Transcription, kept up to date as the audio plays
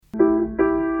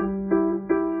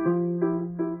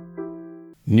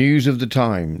News of the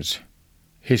Times.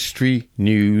 History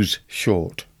News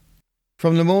Short.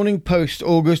 From the Morning Post,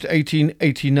 August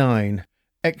 1889.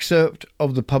 Excerpt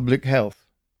of the Public Health.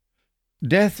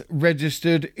 Death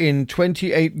registered in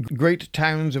 28 great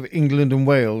towns of England and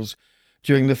Wales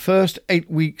during the first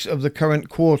 8 weeks of the current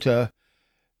quarter.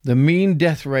 The mean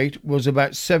death rate was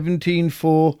about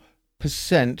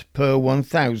 17.4% per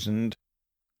 1,000.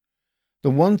 The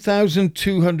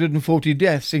 1,240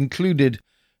 deaths included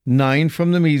 9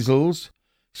 from the measles,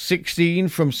 16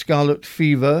 from scarlet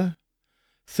fever,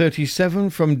 37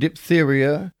 from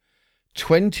diphtheria,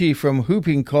 20 from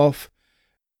whooping cough,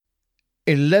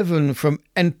 11 from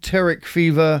enteric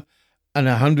fever, and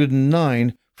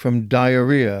 109 from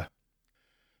diarrhea.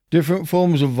 Different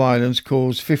forms of violence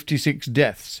caused 56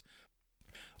 deaths.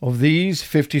 Of these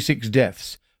 56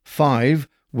 deaths, 5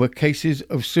 were cases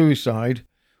of suicide,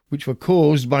 which were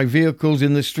caused by vehicles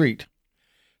in the street,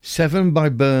 7 by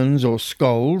burns or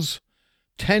scalds,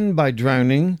 10 by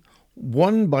drowning,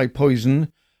 1 by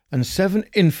poison, and 7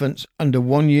 infants under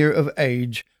 1 year of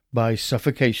age by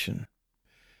suffocation.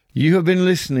 You have been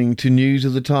listening to News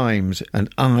of the Times,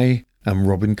 and I am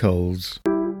Robin Coles.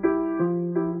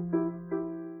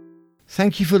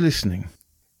 Thank you for listening.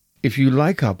 If you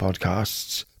like our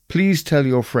podcasts, please tell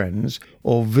your friends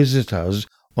or visit us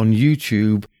on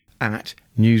YouTube at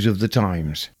News of the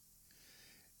Times.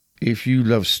 If you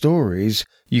love stories,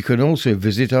 you can also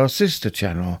visit our sister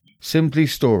channel, Simply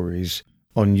Stories,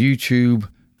 on YouTube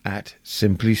at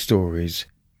Simply Stories.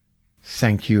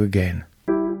 Thank you again.